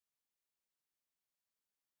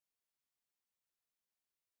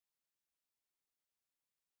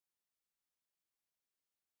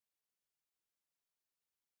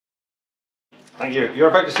Thank you. You're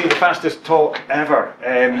about to see the fastest talk ever.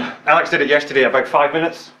 Alex did it yesterday, about 5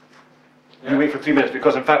 minutes. You wait for 3 minutes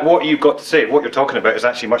because, in fact, what you've got to say, what you're talking about, is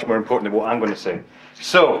actually much more important than what I'm going to say.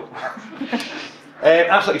 So,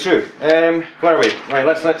 absolutely true. Where are we? Right,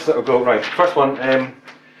 let's sort of go. Right, first one,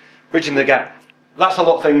 bridging the gap. That's a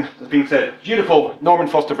lot of thing that's being said. Beautiful Norman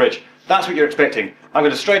Foster Bridge. That's what you're expecting. I'm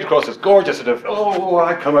going to stride across this gorgeous sort of, oh,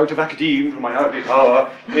 I come out of academia from my early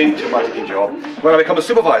power into my digging job. When I become a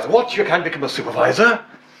supervisor. What? You can't become a supervisor?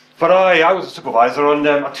 For I was a supervisor on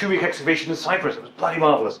a 2-week excavation in Cyprus. It was bloody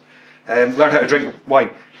marvellous. Learn how to drink wine.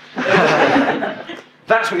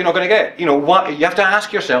 That's what you're not going to get. You know, what, you have to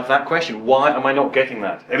ask yourself that question. Why am I not getting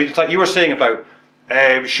that? I mean, it's like you were saying about,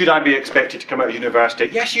 should I be expected to come out of university?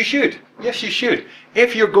 Yes, you should. Yes, you should.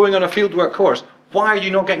 If you're going on a fieldwork course, why are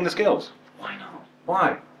you not getting the skills? Why not?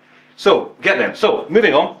 Why? So, get them. So,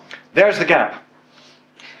 moving on. There's the gap.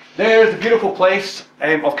 There's the beautiful place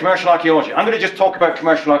of commercial archaeology. I'm going to just talk about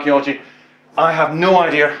commercial archaeology. I have no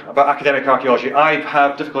idea about academic archaeology. I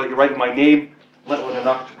have difficulty writing my name, let alone an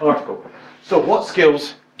article. So, what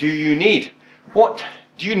skills do you need? What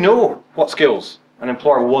do you know what skills an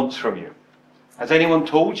employer wants from you? Has anyone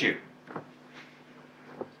told you?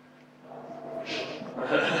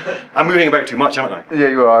 I'm moving about too much, haven't I? Yeah,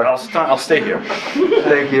 you are. I'll stay here.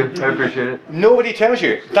 Thank you, I appreciate it. Nobody tells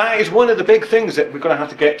you. That is one of the big things that we're going to have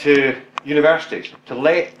to get to universities, to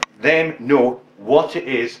let them know what it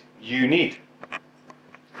is you need.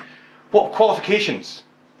 What qualifications?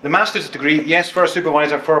 The master's degree, yes, for a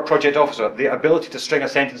supervisor, for a project officer, the ability to string a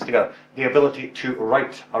sentence together, the ability to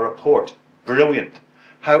write a report, brilliant.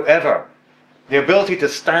 However, the ability to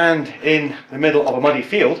stand in the middle of a muddy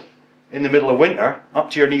field, in the middle of winter,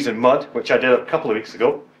 up to your knees in mud, which I did a couple of weeks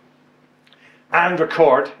ago, and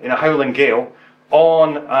record in a howling gale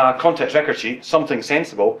on a context record sheet something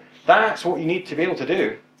sensible, that's what you need to be able to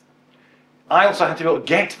do. I also had to be able to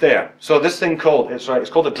get there. So this thing called, it's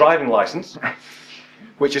called a driving license,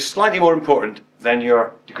 which is slightly more important than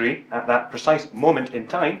your degree at that precise moment in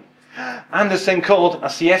time. And this thing called a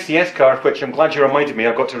CSCS card, which I'm glad you reminded me,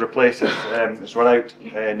 I've got to replace it. It's run out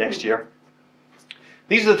next year.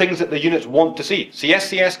 These are the things that the units want to see.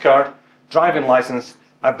 CSCS card, driving license,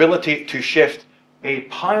 ability to shift a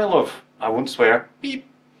pile of, I won't swear, beep,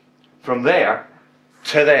 from there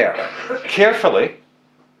to there. Carefully,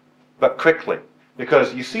 but quickly.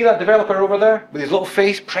 Because you see that developer over there with his little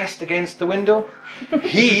face pressed against the window?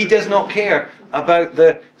 He does not care about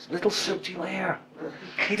the little silty layer.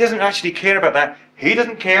 He doesn't actually care about that. He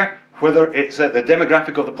doesn't care whether it's the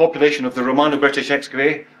demographic of the population of the Romano-British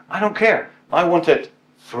excavate. I don't care. I want it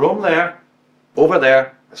from there, over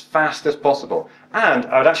there, as fast as possible. And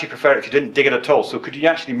I would actually prefer it if you didn't dig it at all. So could you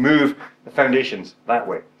actually move the foundations that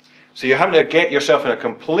way? So you're having to get yourself in a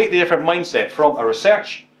completely different mindset from a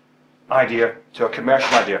research idea to a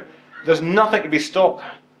commercial idea. There's nothing to be stopped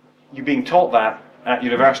you being taught that at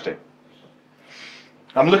university.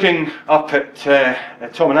 I'm looking up at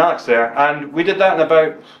Tom and Alex there, and we did that in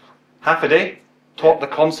about half a day, taught the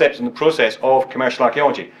concepts and the process of commercial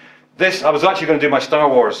archaeology. This, I was actually going to do my Star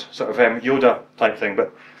Wars sort of Yoda type thing,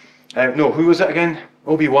 but no, who was it again?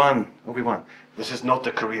 Obi-Wan. Obi-Wan. This is not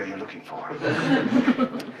the career you're looking for.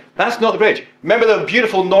 That's not the bridge. Remember the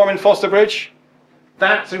beautiful Norman Foster Bridge?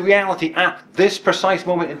 That's the reality at this precise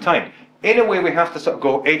moment in time. In a way, we have to sort of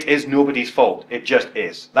go, it is nobody's fault. It just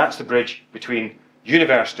is. That's the bridge between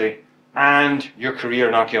university and your career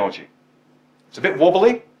in archaeology. It's a bit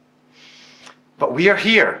wobbly, but we are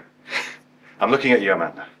here. I'm looking at you,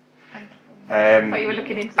 Amanda. You were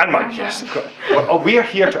looking into and Mike, yes. Well, we are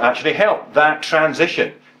here to actually help that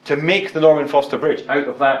transition, to make the Norman Foster Bridge out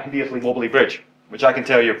of that hideously wobbly bridge, which I can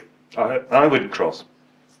tell you, I wouldn't cross.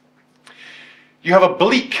 You have a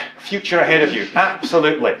bleak future ahead of you,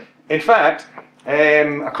 absolutely. In fact,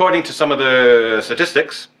 according to some of the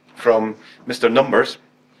statistics from Mr. Numbers,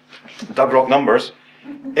 Doug Rock Numbers,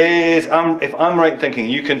 if I'm right in thinking,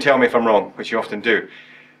 you can tell me if I'm wrong, which you often do.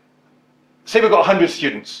 Say we've got 100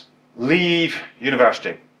 students leave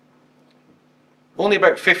university. Only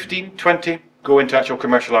about 15, 20 go into actual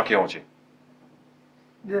commercial archaeology.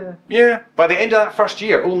 Yeah. Yeah, by the end of that first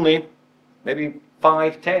year, only maybe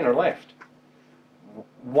 5, 10 are left.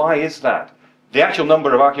 Why is that? The actual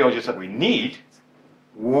number of archaeologists that we need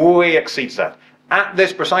way exceeds that. At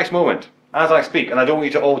this precise moment, as I speak, and I don't want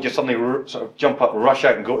you to all just suddenly sort of jump up, rush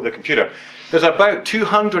out and go to the computer, there's about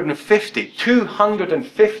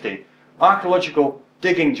 250 archaeological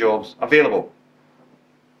digging jobs available.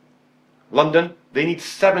 London, they need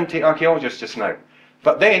 70 archaeologists just now.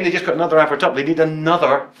 But then they just put another effort up, they need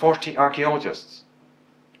another 40 archaeologists.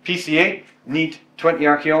 PCA need 20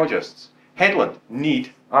 archaeologists. Headland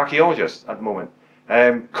need archaeologists at the moment.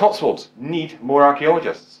 Cotswolds need more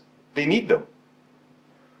archaeologists. They need them.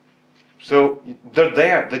 So they're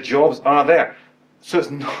there. The jobs are there. So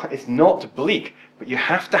it's not bleak, but you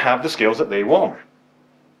have to have the skills that they want.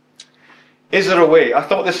 Is there a way? I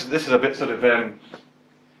thought this is a bit sort of.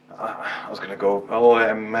 I was going to go.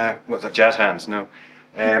 What's that? Jazz hands? No.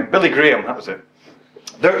 Billy Graham. That was it.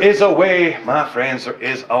 There is a way, my friends. There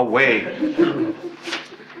is a way.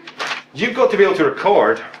 You've got to be able to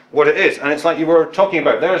record what it is, and it's like you were talking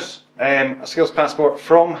about. There's a skills passport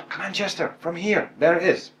from Manchester, from here. There it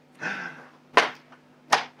is.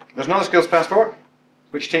 There's another skills passport,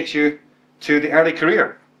 which takes you to the early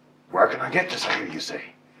career. Where can I get this, I hear you say?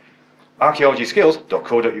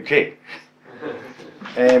 archaeologyskills.co.uk.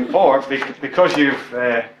 Or because you've...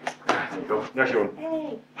 there you go, there's your one.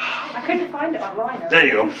 Hey, I couldn't find it online. There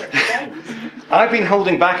you go. I've been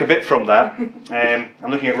holding back a bit from that.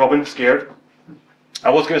 I'm looking at Robin, scared. I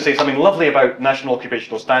was going to say something lovely about National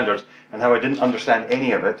Occupational Standards and how I didn't understand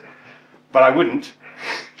any of it, but I wouldn't.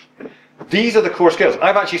 These are the core skills.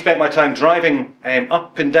 I've actually spent my time driving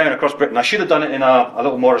up and down across Britain. I should have done it in a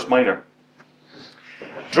little Morris Minor.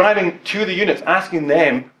 Driving to the units, asking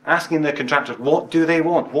the contractors, what do they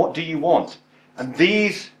want? What do you want? And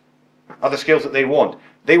these are the skills that they want.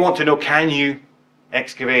 They want to know, can you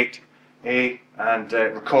excavate and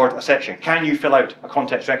record a section? Can you fill out a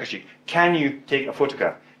context record sheet? Can you take a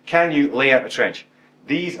photograph? Can you lay out a trench?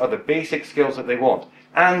 These are the basic skills that they want.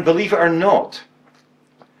 And believe it or not,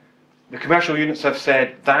 the commercial units have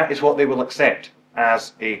said that is what they will accept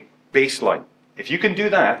as a baseline. If you can do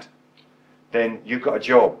that, then you've got a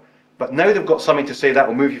job. But now they've got something to say that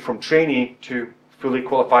will move you from trainee to fully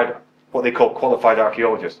qualified, what they call qualified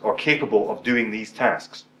archaeologists, or capable of doing these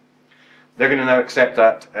tasks. They're going to now accept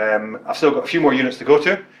that. I've still got a few more units to go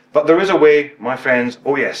to, but there is a way, my friends.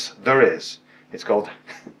 Oh yes, there is. It's called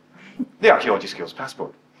the Archaeology Skills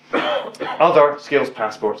Passport. Other skills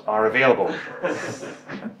passports are available.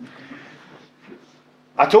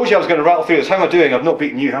 I told you I was going to rattle through this. How am I doing? I've not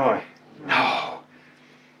beaten you, have I? No.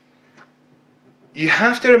 You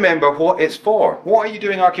have to remember what it's for. What are you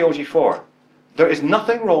doing archaeology for? There is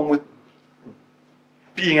nothing wrong with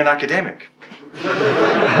being an academic.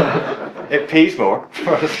 It pays more,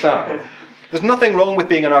 for a start. There's nothing wrong with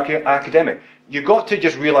being an academic. You've got to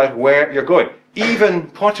just realise where you're going. Even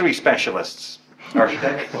pottery specialists are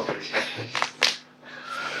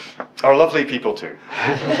lovely people too.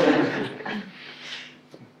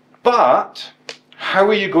 But how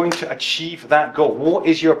are you going to achieve that goal? What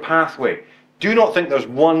is your pathway? Do not think there's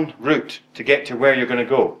one route to get to where you're going to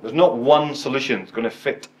go. There's not one solution that's going to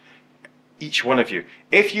fit each one of you.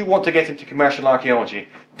 If you want to get into commercial archaeology,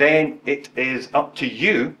 then it is up to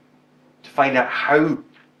you to find out how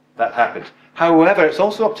that happens. However, it's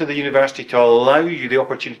also up to the university to allow you the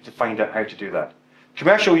opportunity to find out how to do that.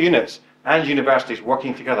 Commercial units and universities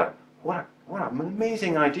working together. What an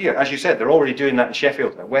amazing idea. As you said, they're already doing that in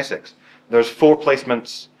Sheffield, at Wessex. There's 4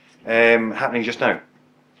 placements happening just now,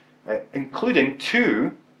 including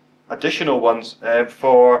 2 additional ones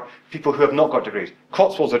for people who have not got degrees.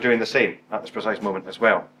 Cotswolds are doing the same at this precise moment as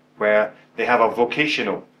well, where they have a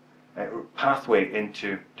vocational pathway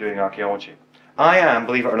into doing archaeology. I am,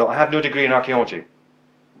 believe it or not, I have no degree in archaeology,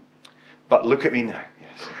 but look at me now.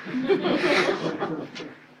 Yes.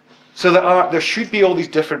 So there should be all these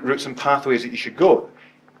different routes and pathways that you should go.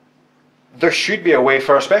 There should be a way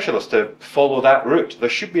for a specialist to follow that route. There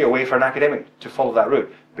should be a way for an academic to follow that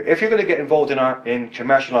route. But if you're going to get involved in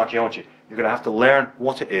commercial archaeology, you're going to have to learn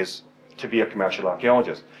what it is to be a commercial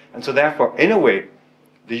archaeologist. And so therefore, in a way,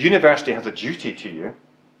 the university has a duty to you,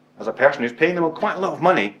 as a person who's paying them quite a lot of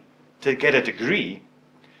money to get a degree,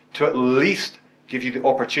 to at least give you the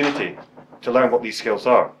opportunity to learn what these skills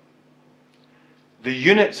are. The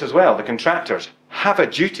units as well, the contractors, have a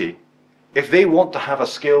duty, if they want to have a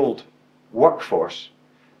skilled workforce,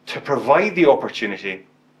 to provide the opportunity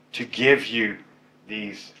to give you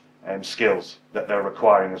these skills that they're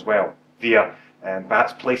requiring as well, via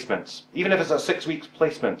perhaps placements. Even if it's a 6 weeks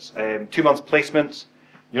placements, 2 months placements,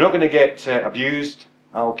 you're not going to get abused.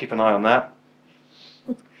 I'll keep an eye on that.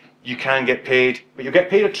 You can get paid, but you'll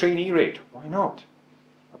get paid a trainee rate. Why not?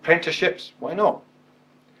 Apprenticeships, why not?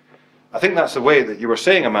 I think that's the way that you were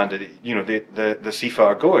saying, Amanda, that, you know, the CIFA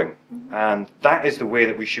are going. And that is the way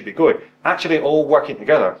that we should be going. Actually all working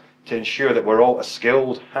together to ensure that we're all a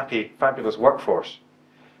skilled, happy, fabulous workforce.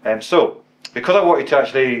 So, because I wanted to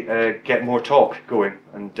actually get more talk going,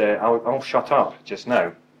 and I'll shut up just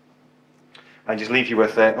now, and just leave you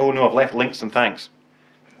with, oh no, I've left links and thanks.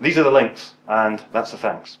 These are the links, and that's the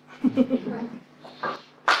thanks.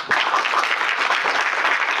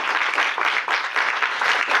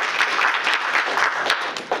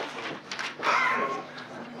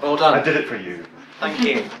 done. I did it for you. Thank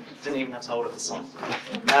you. Didn't even have to hold up the song.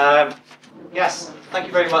 Yes, thank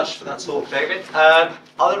you very much for that talk, David. Are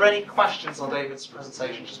there any questions on David's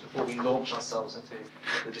presentation just before we launch ourselves into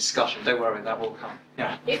the discussion? Don't worry, that will come.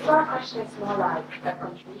 Yeah. It's not a question, it's more like a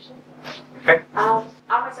contribution. Okay. I'm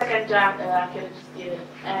a second job archaeology student,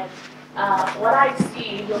 and what I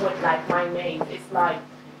see even with like my mates, it's like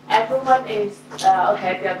everyone is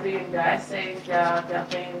okay, they're doing their essays, their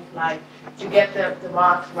things like to get the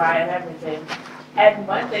marks right and everything. And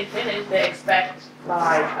when they finish, they expect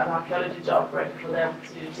like an archaeology job ready for them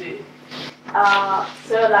to do.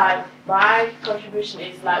 So like my contribution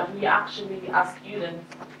is like we actually as students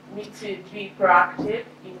need to be proactive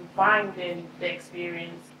in finding the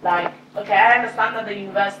experience. Like, okay, I understand that the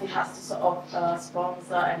university has to sort of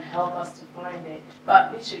sponsor and help us to find it,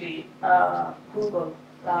 but literally Google.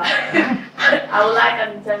 I would like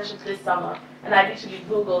an internship this summer, and I literally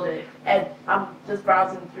Googled it, and I'm just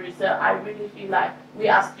browsing through. So I really feel like we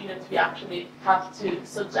as students, we actually have to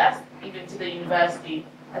suggest even to the university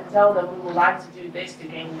and tell them we would like to do this to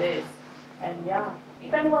gain this. And yeah,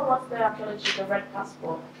 if anyone wants the archaeology, the red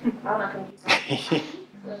passport, I can use that.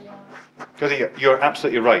 So, yeah. Because you're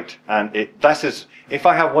absolutely right, and if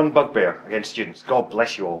I have one bugbear against students, God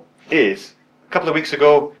bless you all, is a couple of weeks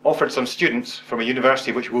ago offered some students from a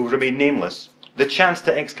university which will remain nameless the chance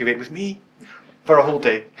to excavate with me for a whole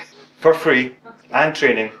day, for free, and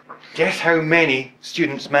training. Guess how many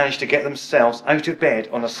students managed to get themselves out of bed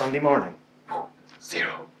on a Sunday morning?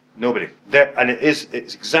 0. Nobody. It's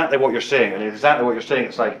exactly what you're saying, and exactly what you're saying,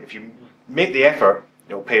 it's like if you make the effort,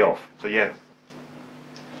 it'll pay off. So yeah.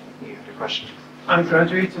 You had a question? I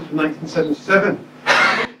graduated in 1977.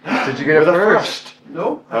 Did you get it first?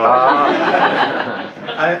 No. Ah.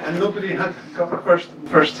 And nobody had got the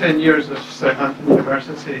first 10 years of Southampton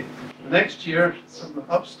University. The next year, some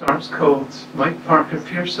upstarts called Mike Parker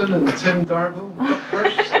Pearson and Tim Darville got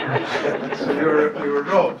first. So we were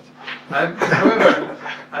robbed. However,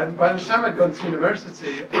 by the time I'd gone to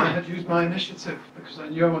university, I had used my initiative because I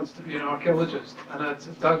knew I wanted to be an archaeologist, and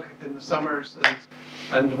I'd dug in the summers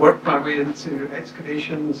and worked my way into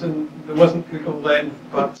excavations. And there wasn't Google then,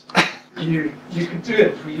 but you could do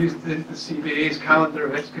it. We used the CBA's calendar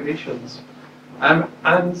of excavations.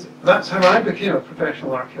 And that's how I became a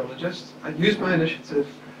professional archaeologist. I used my initiative.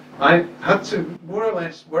 I had to more or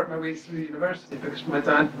less work my way through university because my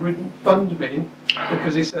dad wouldn't fund me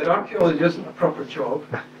because he said archaeology isn't a proper job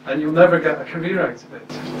and you'll never get a career out of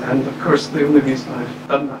it. And of course the only reason I've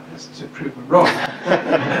done that is to prove him wrong.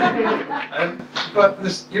 But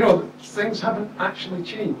this, things haven't actually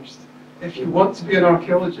changed. If you want to be an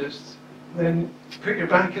archaeologist, then put your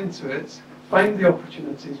back into it, find the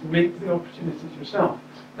opportunities, make the opportunities yourself.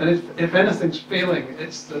 And if anything's failing,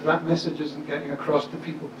 it's that message isn't getting across to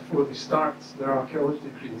people before they start their archaeology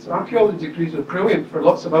degrees. Archaeology degrees are brilliant for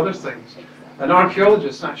lots of other things. And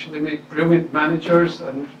archaeologists actually make brilliant managers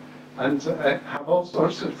and have all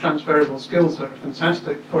sorts of transferable skills that are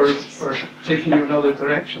fantastic for taking you in other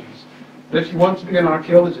directions. But if you want to be an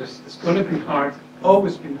archaeologist, it's going to be hard,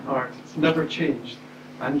 always been hard, it's never changed.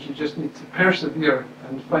 And you just need to persevere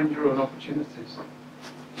and find your own opportunities.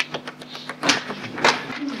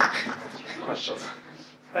 Questions?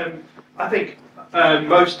 I think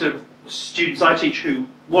most of the students I teach who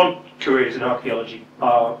want careers in archaeology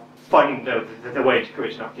are finding their way into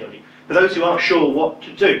careers in archaeology. For those who aren't sure what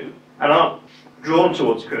to do and aren't drawn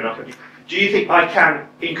towards a career in archaeology, do you think I can,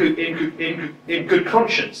 in good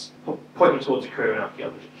conscience, point them towards a career in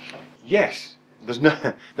archaeology? Yes. There's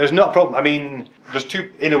not a problem. I mean, there's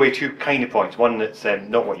in a way, two kind of points. One that's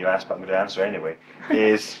not what you asked, but I'm going to answer anyway,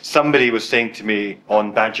 is somebody was saying to me on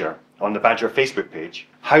the Badger Facebook page,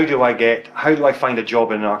 how do I find a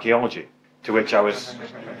job in archaeology? To which I was,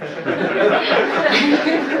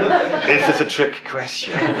 is this a trick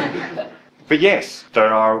question? But yes,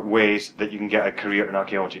 there are ways that you can get a career in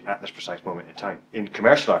archaeology at this precise moment in time. In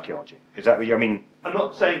commercial archaeology. Is that what you mean? I'm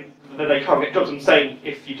not saying that they can't get jobs. I'm saying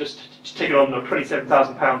if you just take on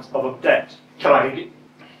 £27,000 of debt, can I,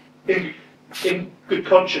 in good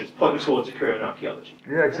conscience, point them towards a career in archaeology?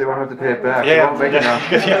 Yeah, because they won't have to pay it back. Yeah, They won't make enough.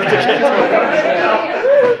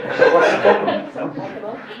 So what's the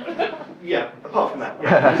problem? Yeah, apart from that.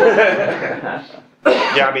 Yeah,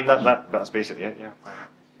 Yeah, I mean, that's basically it, yeah.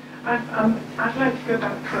 I'd like to go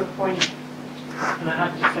back to a point, and I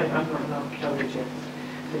have to say I'm not an archaeologist,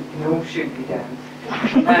 so you can all shoot me down.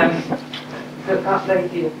 That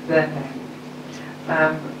lady of their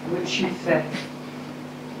name, which you said,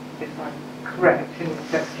 if I'm correct in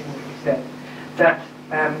accepting what you said, that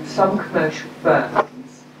some commercial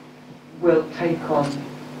firms will take on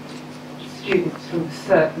students from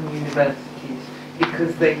certain universities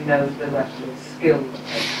because they know the level of skill that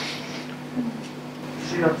they have.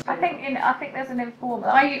 I think there's an informal.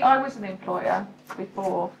 I was an employer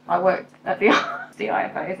before I worked at the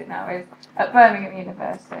IFA, as it now is, at Birmingham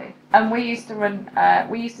University, and we used to run.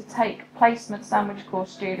 We used to take placement sandwich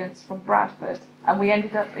course students from Bradford, and we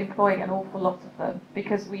ended up employing an awful lot of them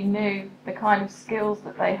because we knew the kind of skills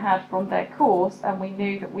that they had from their course, and we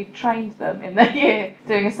knew that we'd trained them in their year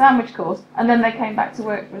doing a sandwich course, and then they came back to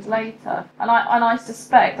work for us later. And I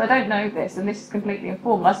suspect, I don't know this, and this is completely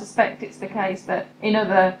informal, I suspect it's the case that in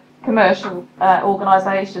other commercial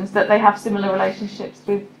organisations that they have similar relationships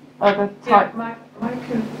with other type. Yeah, my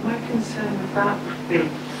concern with that would be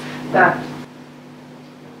that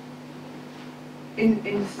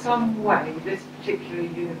in some way this particular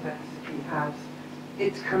university has,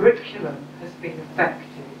 its curriculum has been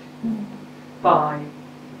affected by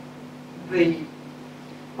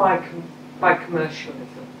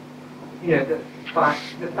commercialism. You know, by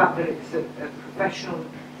the fact that it's a professional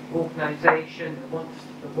organisation that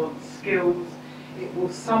wants skills, it will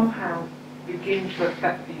somehow begin to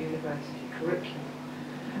affect the university curriculum.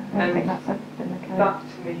 I think that's been the case. That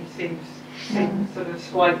to me seems sort of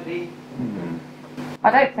slightly.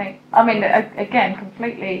 I don't think, I mean, again,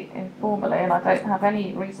 completely informally, and I don't have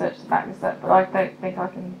any research to back this up, but I don't think I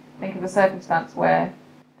can think of a circumstance where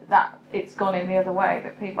that it's gone in the other way.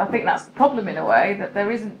 That people, I think that's the problem in a way, that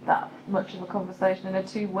there isn't that much of a conversation and a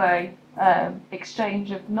two-way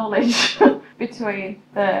exchange of knowledge between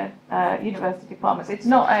the university departments. It's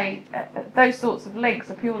not those sorts of links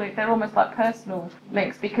are purely, they're almost like personal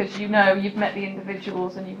links because you know you've met the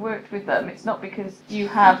individuals and you've worked with them. It's not because you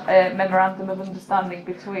have a memorandum of understanding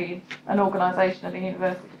between an organisation and a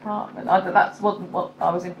university department. That wasn't what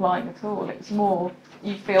I was implying at all. It was more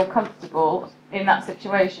you feel comfortable in that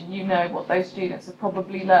situation. You know what those students have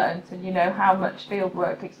probably learned, and you know how much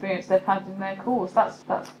fieldwork experience they've had in their course. That's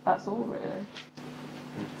all really.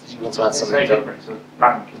 Do you want to add It's something? very different to a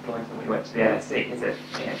bank employing someone who went to the LSE, is it?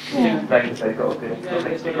 Yeah. They they've got a good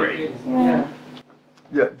economics degree. Yeah.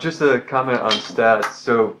 Yeah, just a comment on stats.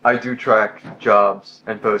 So I do track jobs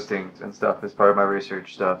and postings and stuff as part of my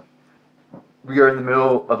research stuff. We are in the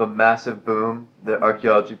middle of a massive boom that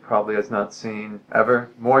archaeology probably has not seen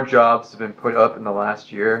ever. More jobs have been put up in the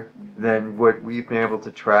last year than what we've been able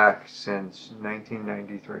to track since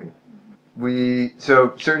 1993.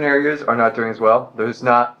 So certain areas are not doing as well. There's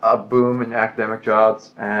not a boom in academic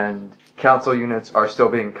jobs, and council units are still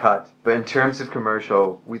being cut. But in terms of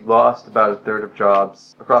commercial, we lost about a third of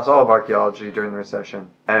jobs across all of archaeology during the recession,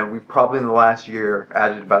 and we've probably in the last year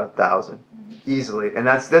added about 1,000 easily. And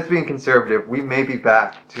that's being conservative. We may be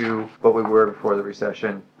back to what we were before the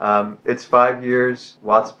recession. It's 5 years.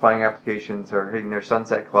 Lots of planning applications are hitting their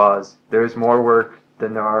sunset clause. There's more work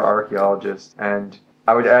than there are archaeologists, and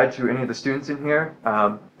I would add to any of the students in here,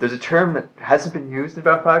 there's a term that hasn't been used in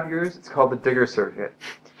about 5 years. It's called the digger circuit.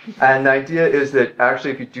 And the idea is that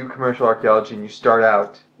actually if you do commercial archaeology and you start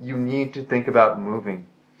out, you need to think about moving.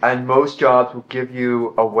 And most jobs will give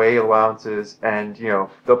you away allowances and,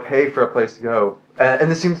 they'll pay for a place to go. And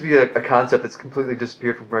this seems to be a concept that's completely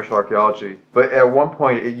disappeared from commercial archaeology. But at one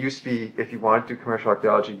point, it used to be, if you wanted to do commercial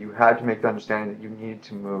archaeology, you had to make the understanding that you needed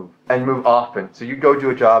to move, and move often. So you'd go do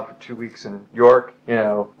a job for 2 weeks in York,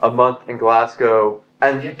 a month in Glasgow,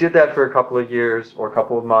 and you did that for a couple of years or a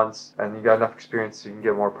couple of months, and you got enough experience so you can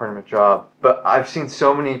get a more permanent job. But I've seen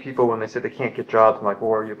so many people when they say they can't get jobs, I'm like, well,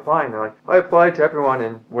 where are you applying? They're like, well, I applied to everyone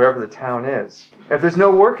in wherever the town is. If there's no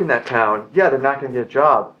work in that town, yeah, they're not going to get a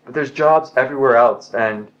job. But there's jobs everywhere else,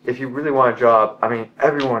 and if you really want a job,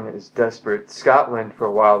 everyone is desperate. Scotland for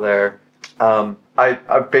a while there,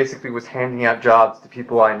 I basically was handing out jobs to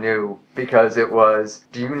people I knew because it was,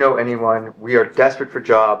 do you know anyone? We are desperate for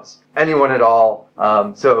jobs. Anyone at all.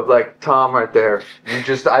 So like Tom right there. I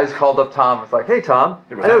just called up Tom. I was like, hey Tom,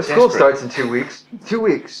 I know school starts in 2 weeks. 2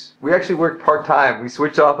 weeks. We actually worked part-time. We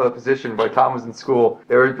switched off a position while Tom was in school.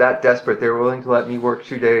 They were that desperate. They were willing to let me work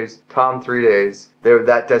 2 days, Tom 3 days. They were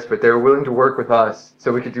that desperate. They were willing to work with us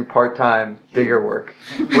so we could do part-time digger work.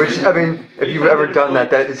 Which, if you've ever done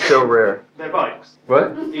that, that is so rare. Their bikes. What?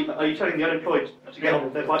 Are you telling the unemployed to get on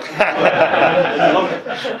with their bikes? There's a long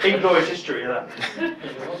inglorious history of that.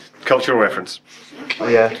 Cultural reference.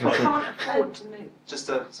 Yeah.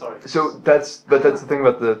 Sorry. So that's the thing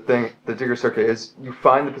about the digger circuit is you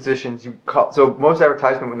find the positions you call. So most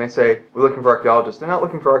advertisement when they say we're looking for archaeologists, they're not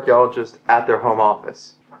looking for archaeologists at their home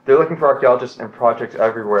office. They're looking for archaeologists in projects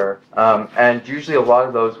everywhere, and usually a lot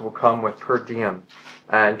of those will come with per diem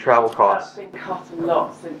and travel costs. That's been cut a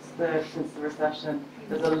lot since the recession.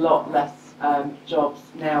 There's a lot less jobs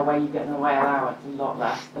now where you get an away allowance a lot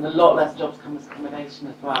less, and a lot less jobs come as accommodation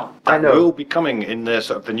as well. I know. Will be coming in the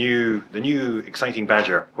sort of the new exciting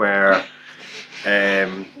badger where.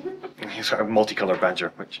 Sort of multicolored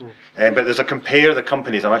badger, which, but there's a compare the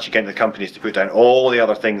companies. I'm actually getting the companies to put down all the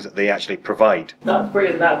other things that they actually provide. That's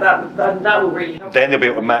brilliant. That will really help. Then they'll be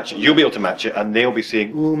able to match it. You'll be able to match it, and they'll be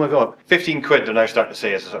saying, "Oh my God, 15 quid." They're now starting to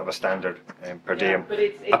say as a sort of a standard per diem. But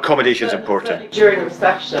it's Accommodation's important. certainly during a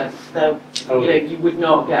recession, though, you would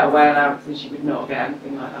not get away allowances. You would not get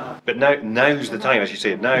anything like that. But now's the time, as you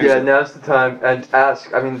say. Now's the time, and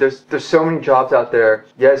ask. I mean, there's so many jobs out there.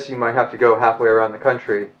 Yes, you might have to go halfway around the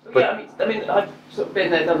country. But Yeah, I mean, I've sort of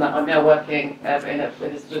been there, done that. I'm now working in a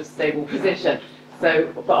sort of stable position.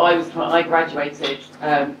 So, but I graduated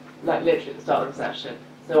like literally at the start of the recession.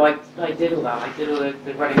 So I did all that. I did all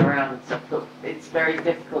the running around and stuff. But it's very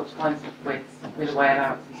difficult to find stuff with away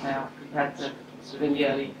allowances now compared to sort of in the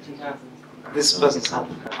early 2000s. This person's had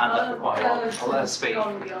her hand up for quite a while. I'll let her speak.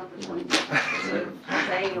 Gone beyond the point of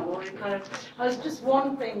saying or kind of. I was just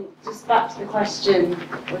one thing, just back to the question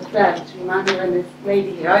was there between Manu and this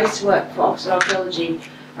lady here. I used to work for Oxford Archaeology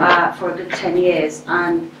for a good 10 years,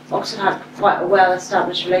 and Oxford had quite a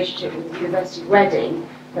well-established relationship with the University of Reading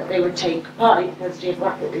that they would take, partly because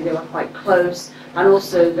geographically they were quite close, and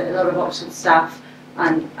also that a lot of Oxford staff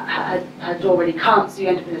had already come, so you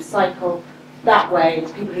end up in a cycle that way.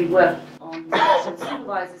 It's people who work on sort of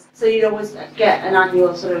supervisors. So you'd always get an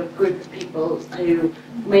annual sort of group of people who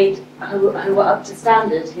were up to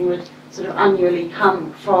standard, who would sort of annually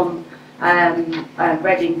come from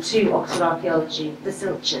Reading to Oxford Archaeology, the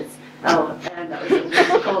Silchers. That was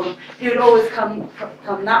what we call them. Who would always come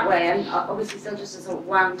that way, and obviously still just sort of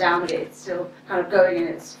wound down a bit. It's still kind of going in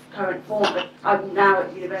its current form. But I'm now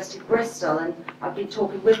at the University of Bristol, and I've been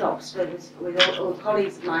talking with Oxford, with all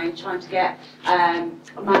colleagues of mine, trying to get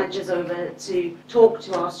managers over to talk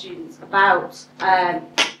to our students about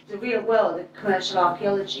the real world of commercial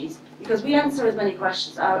archaeologies, because we answer as many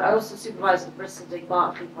questions. I also supervise the Bristol Dig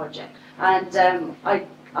Barclay project, and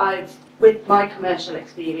I've with my commercial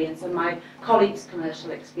experience and my colleagues'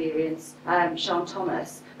 commercial experience, Sean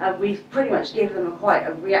Thomas, we've pretty much given them quite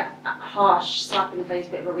a harsh slap in the face,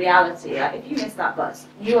 bit of a reality. If you miss that bus,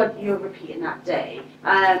 you're repeating that day.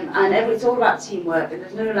 And it's all about teamwork, and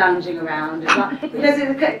there's no lounging around.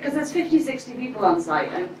 Because there's 50, 60 people on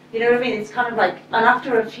site, and you know what I mean? It's kind of like, and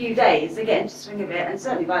after a few days, they get into the swing of it, and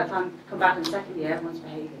certainly by the time they come back in the second year, everyone's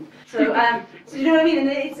behaving. So you know what I mean? And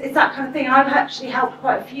it's that kind of thing. I've actually helped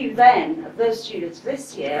quite a few then of those students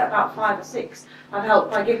this year, about 5 or 6. I've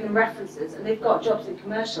helped by giving them references, and they've got jobs in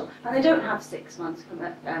commercial, and they don't have 6 months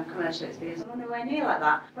commercial experience. I'm nowhere near like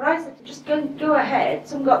that. But I said, just go ahead.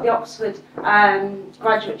 Some got the Oxford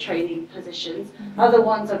graduate training positions. Other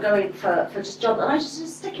ones are going for just jobs. And I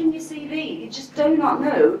just stick in your CV. You just do not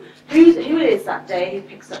know who it is that day who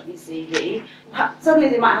picks up your CV. Suddenly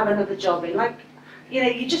they might have another job in. You know,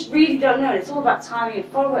 you just really don't know. It's all about timing and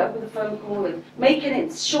follow it up with a phone call and making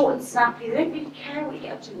it short and snappy. They don't really care what you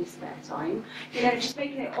get up to in your spare time. You know, just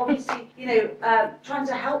making it obviously, you know, trying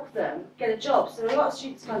to help them get a job. So a lot of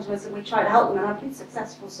students come to us and we try to help them, and I've been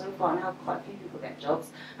successful so far and helped quite a few people get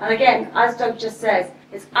jobs. And again, as Doug just says,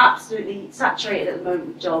 it's absolutely saturated at the moment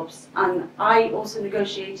with jobs. And I also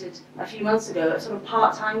negotiated a few months ago a sort of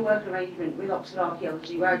part-time work arrangement with Oxford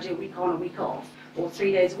Archaeology where I do a week on, a week off, or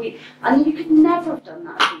 3 days a week, and you could never have done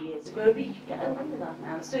that a few years ago, but you can get away with that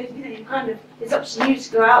now. So you know, you kind of, it's up to you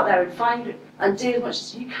to go out there and find and do as much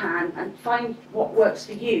as you can and find what works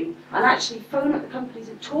for you, and actually phone up the companies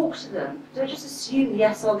and talk to them. Don't just assume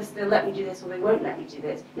yes, or they'll let me do this or they won't let me do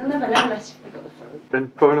this. You'll never know unless you pick up the phone.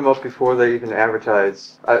 And phone them up before they even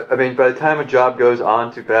advertise. I mean, by the time a job goes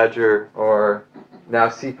on to Badger or now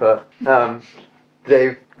SEPA,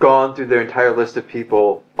 they've gone through their entire list of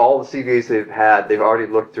people, all the CVs they've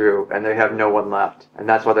already looked through, and they have no one left. And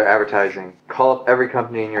that's why they're advertising. Call up every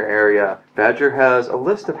company in your area. Badger has a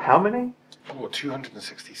list of how many? Oh,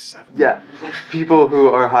 267. Yeah, people who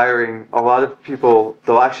are hiring. A lot of people,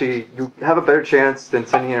 you have a better chance than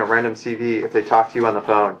sending in a random CV if they talk to you on the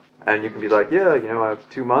phone. And you can be like, yeah, you know, I have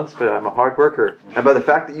 2 months, but I'm a hard worker. And by the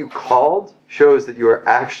fact that you called shows that you are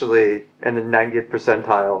actually in the 90th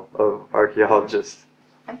percentile of archaeologists.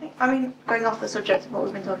 I mean, going off the subject of what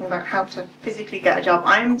we've been talking about, how to physically get a job,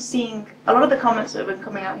 I'm seeing a lot of the comments that have been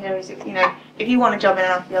coming out here is, if you want a job in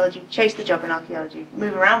archaeology, chase the job in archaeology,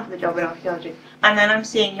 move around for the job in archaeology. And then I'm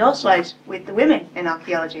seeing your slide with the women in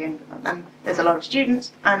archaeology, and there's a lot of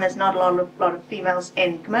students, and there's not a lot of females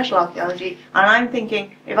in commercial archaeology. And I'm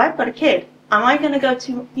thinking, if I've got a kid, Am I going to go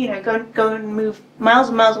to, go and move miles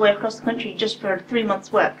and miles away across the country just for 3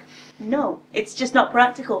 months' work? No, it's just not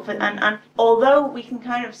practical. And although we can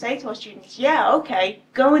kind of say to our students, yeah, okay,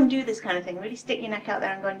 go and do this kind of thing, really stick your neck out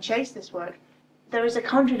there and go and chase this work, there is a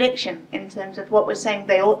contradiction in terms of what we're saying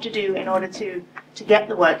they ought to do in order to get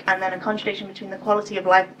the work, and then a contradiction between the quality of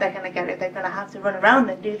life that they're going to get if they're going to have to run around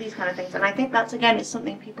and do these kind of things. And I think that's, again, is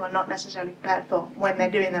something people are not necessarily prepared for when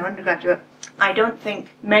they're doing their undergraduate. I don't think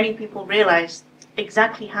many people realise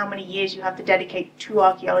exactly how many years you have to dedicate to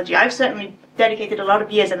archaeology. I've certainly dedicated a lot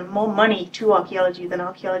of years and more money to archaeology than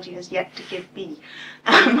archaeology has yet to give me.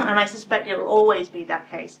 And I suspect it will always be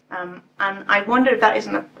that case. And I wonder if that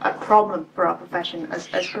isn't a problem for our profession as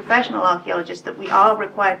professional archaeologists, that we are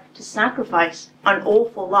required to sacrifice an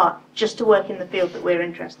awful lot just to work in the field that we're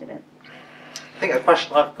interested in. I think a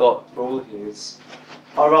question I've got for all of you is,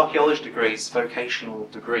 are archaeology degrees vocational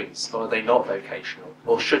degrees, or are they not vocational?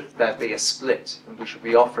 Or should there be a split, and we should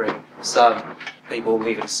be offering some people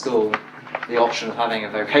leaving school the option of having a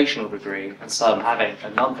vocational degree and some having a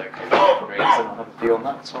non-vocational degree? Does anyone have a view on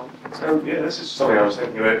that at all? So yeah, this is something I was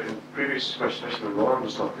thinking about in the previous question, especially when Lauren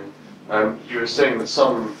was talking. You were saying that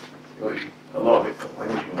a lot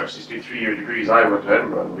of universities do 3-year degrees. I went to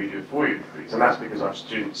Edinburgh and we do 4-year degrees, and that's because our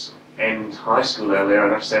students end high school earlier,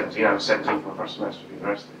 and they're 17. I was 17 for my first semester of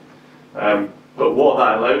university. But what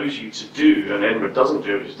that allows you to do, and Edinburgh doesn't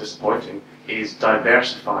do, which is disappointing, is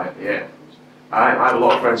diversify at the end. I have a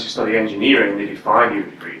lot of friends who study engineering, and they do 5-year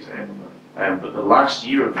degrees at Edinburgh. But the last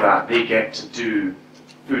year of that, they get to do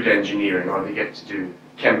food engineering, or they get to do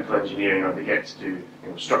chemical engineering, or they get to do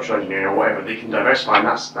structural engineering, or whatever. They can diversify, and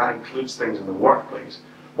that includes things in the workplace.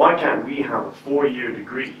 Why can't we have a 4-year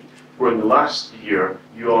degree where in the last year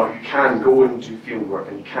you can go and do field work,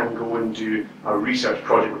 and you can go and do a research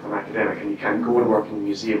project with an academic, and you can go and work in a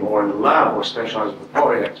museum or in a lab or specialise with a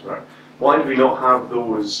pottery expert? Why do we not have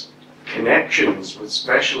those connections with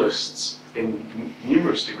specialists in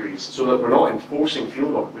numerous degrees, so that we're not enforcing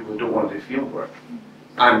field work people who don't want to do field work,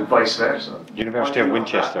 and vice versa? University of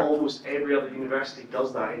Winchester. Almost every other university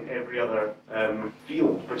does that in every other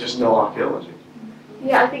field, but just no archaeology.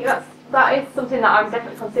 Yeah, I think that is something that I was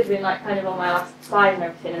definitely considering, like kind of on my last slide and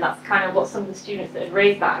everything, and that's kind of what some of the students that had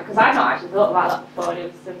raised that, because I've not actually thought about that before.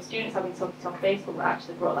 It was some students I've been talking to on Facebook that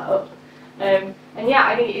actually brought that up. And yeah,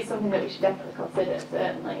 I think it is something that we should definitely consider,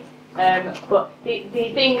 certainly. But the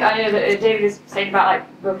thing I know that David is saying about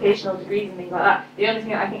like vocational degrees and things like that, the only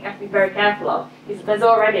thing I think you have to be very careful of is that there's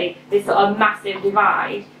already this sort of massive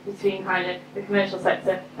divide between kind of the commercial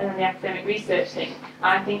sector and then the academic research thing. And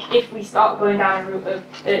I think if we start going down a route of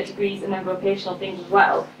degrees and then vocational things as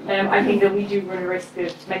well, I think that we do run a risk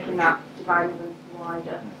of making that divide even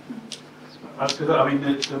wider. I mean,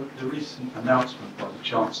 the recent announcement by the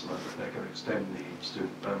Chancellor that they're going to extend the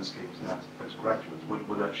student loan schemes now to postgraduates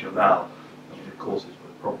would actually allow, the courses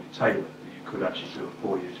were probably tailored, that you could actually do a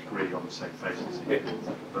 4-year degree on the same basis as you did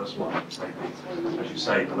the first one. Maybe, as you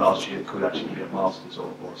say, the last year could actually be a master's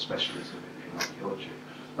or a specialism in archaeology.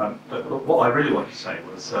 But what I really wanted to say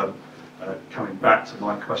was, coming back to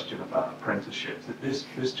my question about apprenticeships,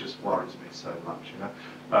 this just worries me so much,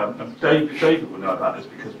 And David will know about this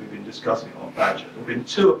because we've been discussing it on Badger. There have been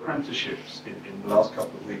 2 apprenticeships in the last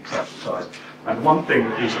couple of weeks advertised, and one thing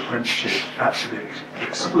that these apprenticeships actually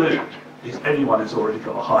exclude is anyone who's already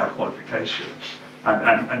got a higher qualification.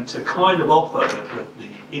 And to kind of offer that the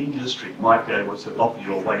industry might be able to offer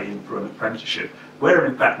your way in for an apprenticeship, where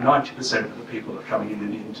in fact 90% of the people that are coming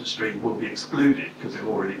in the industry will be excluded because they've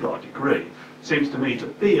already got a degree, seems to me to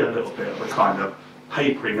be a little bit of a kind of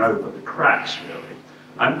papering over the cracks, really.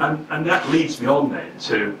 And that leads me on then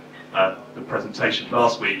to the presentation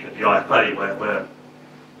last week at the IFA, where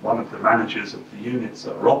one of the managers of the units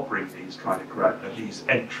that are offering these kind of these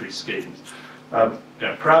entry schemes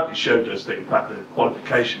proudly showed us that in fact the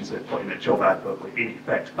qualifications they put in their job advert were in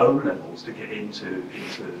effect O-levels to get into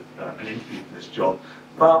an interview for this job.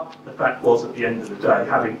 But the fact was, at the end of the day,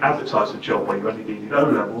 having advertised a job where you only needed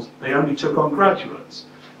O-levels, they only took on graduates.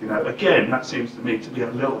 Again, that seems to me to be a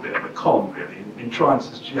little bit of a con, really, in trying to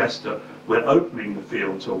suggest that we're opening the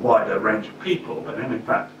field to a wider range of people, but then in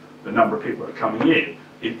fact the number of people that are coming in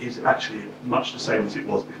is actually much the same as it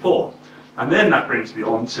was before. And then that brings me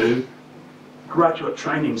on to graduate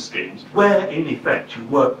training schemes, where in effect you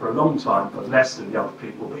work for a long time for less than the other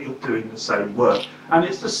people, but you're doing the same work. And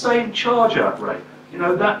it's the same charge out rate.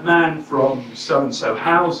 That man from so-and-so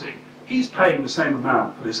housing, he's paying the same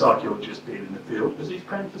amount for this archaeologist being in the field as he's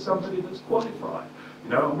paying for somebody that's qualified.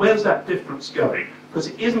 And where's that difference going? Because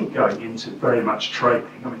it isn't going into very much training.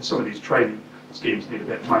 I mean, some of these training schemes need a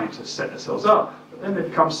bit of money to set themselves up, but then they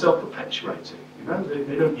become self-perpetuating. You know,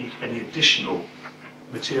 they don't need any additional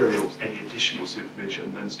materials, any additional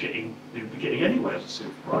supervision than they'd be getting anyway as a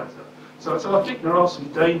supervisor. So I think there are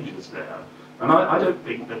some dangers there, and I don't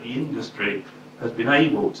think that the industry has been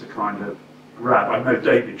able to kind of grab. I know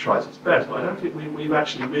David tries his best, but I don't think we've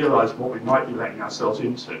actually realised what we might be letting ourselves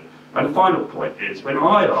into. And the final point is, when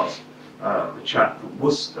I asked the chap from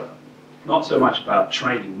Worcester, not so much about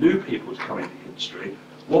training new people to come into the industry,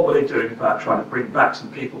 what were they doing about trying to bring back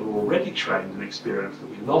some people who were already trained and experienced that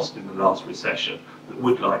we lost in the last recession that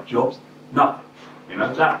would like jobs? Nothing. You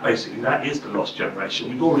know, that is the lost generation.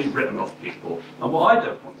 We've already written off people. And what I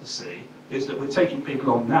don't want to see is that we're taking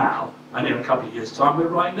people on now, and in a couple of years' time we're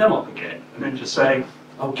writing them up again, and then just saying,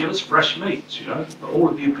 oh, give us fresh meat, you know. But all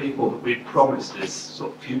of you people that we've promised this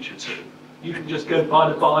sort of future to, you can just go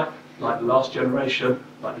by like the last generation,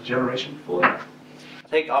 like the generation before that. I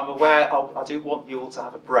think I'm aware. I do want you all to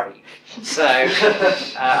have a break, so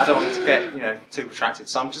I don't want it to get too protracted.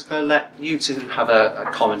 So I'm just going to let you two have a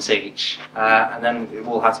comment each, and then it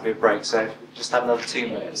will have to be a break. So just have another 2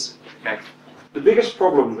 minutes. Okay. The biggest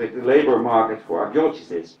problem with the labour market for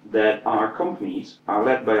archaeologists is that our companies are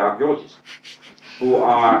led by archaeologists who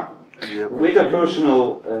are, with a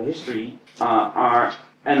personal history,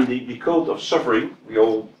 and the cult of suffering, we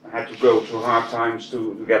all had to go through hard times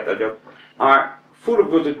to get that job, are full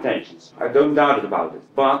of good intentions. I don't doubt it about it,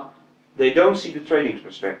 but they don't see the trading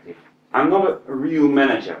perspective. I'm not a real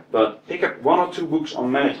manager, but pick up 1 or 2 books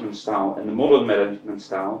on management style and the modern management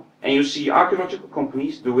style, and you see archaeological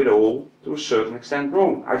companies do it all to a certain extent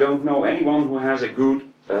wrong. I don't know anyone who has a good,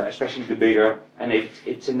 especially the bigger, and if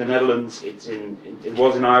it's in the Netherlands, it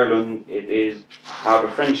was in Ireland, it is how the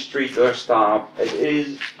French treat their staff, it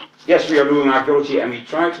is, yes, we are doing archaeology and we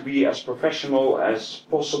try to be as professional as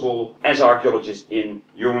possible as archaeologists in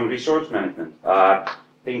human resource management.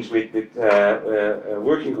 Things with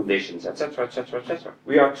working conditions, etc., etc., etc.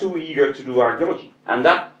 We are too eager to do archaeology, and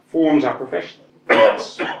that forms our profession.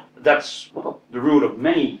 That's the root of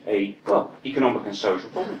many economic and social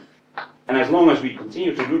problem. And as long as we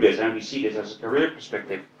continue to do this, and we see this as a career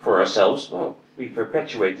perspective for ourselves, well, we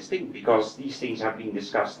perpetuate this thing, because these things have been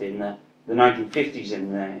discussed in the 1950s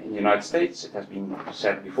in the United States. It has been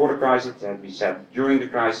said before the crisis, it has been said during the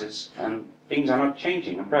crisis, and things are not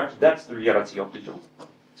changing, and perhaps that's the reality of the job.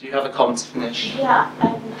 Do you have a comment to finish? Yeah,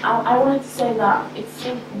 and I wanted to say that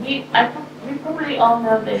we probably all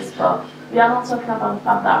know this, but we are not talking about the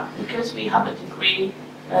fact that because we have a degree,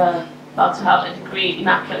 about to have a degree in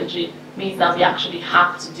archaeology, means that we actually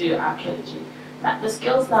have to do archaeology. That the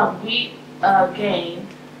skills that we gain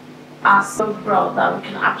are so broad that we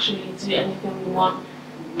can actually do anything we want.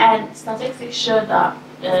 And statistics show that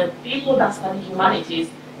people that study humanities,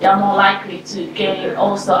 they are more likely to gain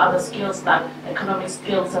also other skills like economic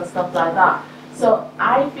skills and stuff like that. So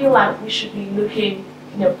I feel like we should be looking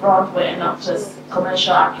in a broad way and not just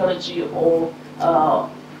commercial archaeology or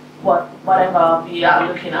whatever we are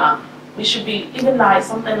looking at. We should be even like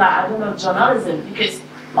something like, I don't know, journalism, because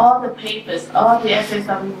all the papers, all the essays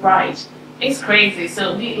that we write, it's crazy.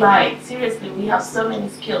 So seriously, we have so many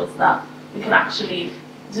skills that we can actually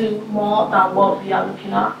do more than what we are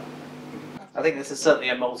looking at. I think this is certainly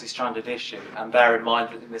a multi-stranded issue, and bear in mind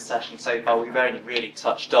that in this session so far we've only really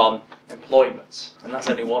touched on employment, and that's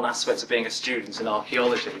only one aspect of being a student in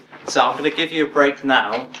archaeology. So I'm going to give you a break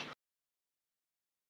now,